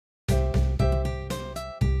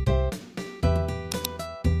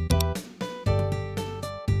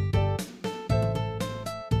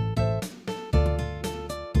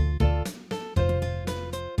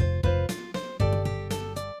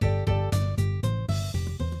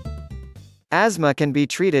Asthma can be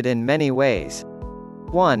treated in many ways.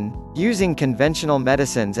 1. Using conventional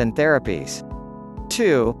medicines and therapies.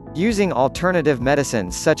 2. Using alternative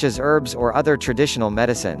medicines such as herbs or other traditional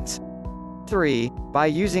medicines. 3. By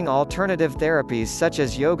using alternative therapies such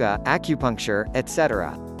as yoga, acupuncture,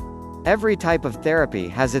 etc. Every type of therapy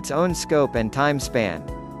has its own scope and time span.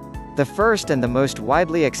 The first and the most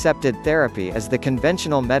widely accepted therapy is the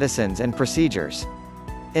conventional medicines and procedures.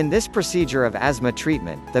 In this procedure of asthma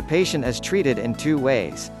treatment, the patient is treated in two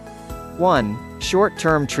ways. 1.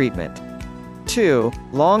 Short-term treatment. 2.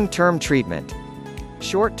 Long-term treatment.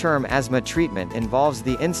 Short-term asthma treatment involves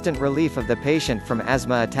the instant relief of the patient from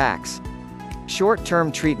asthma attacks.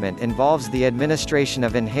 Short-term treatment involves the administration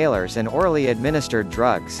of inhalers and orally administered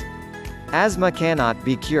drugs. Asthma cannot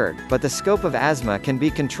be cured, but the scope of asthma can be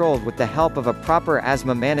controlled with the help of a proper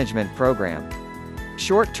asthma management program.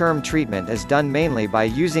 Short-term treatment is done mainly by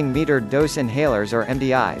using metered dose inhalers or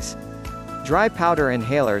MDIs. Dry powder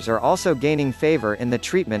inhalers are also gaining favor in the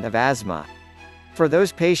treatment of asthma. For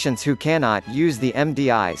those patients who cannot use the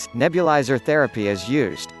MDIs, nebulizer therapy is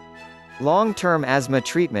used. Long-term asthma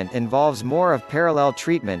treatment involves more of parallel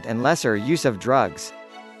treatment and lesser use of drugs.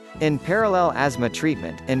 In parallel asthma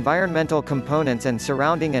treatment, environmental components and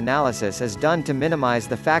surrounding analysis is done to minimize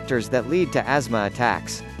the factors that lead to asthma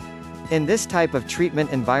attacks. In this type of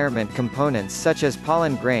treatment, environment components such as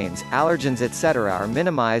pollen grains, allergens etc. are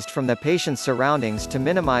minimized from the patient's surroundings to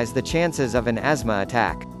minimize the chances of an asthma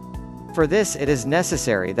attack. For this, it is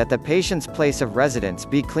necessary that the patient's place of residence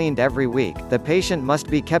be cleaned every week. The patient must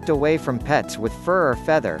be kept away from pets with fur or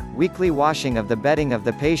feather. Weekly washing of the bedding of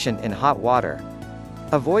the patient in hot water.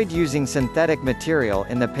 Avoid using synthetic material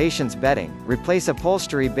in the patient's bedding. Replace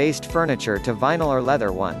upholstery-based furniture to vinyl or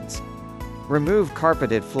leather ones. Remove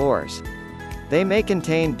carpeted floors. They may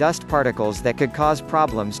contain dust particles that could cause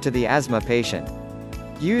problems to the asthma patient.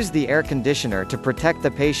 Use the air conditioner to protect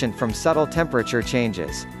the patient from subtle temperature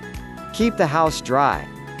changes. Keep the house dry.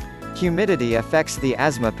 Humidity affects the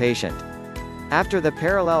asthma patient. After the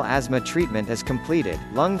parallel asthma treatment is completed,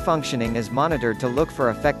 lung functioning is monitored to look for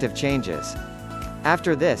effective changes.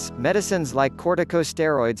 After this, medicines like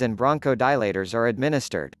corticosteroids and bronchodilators are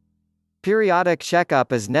administered. Periodic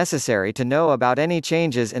checkup is necessary to know about any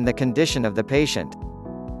changes in the condition of the patient.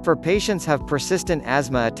 For patients who have persistent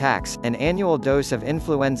asthma attacks, an annual dose of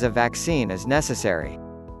influenza vaccine is necessary.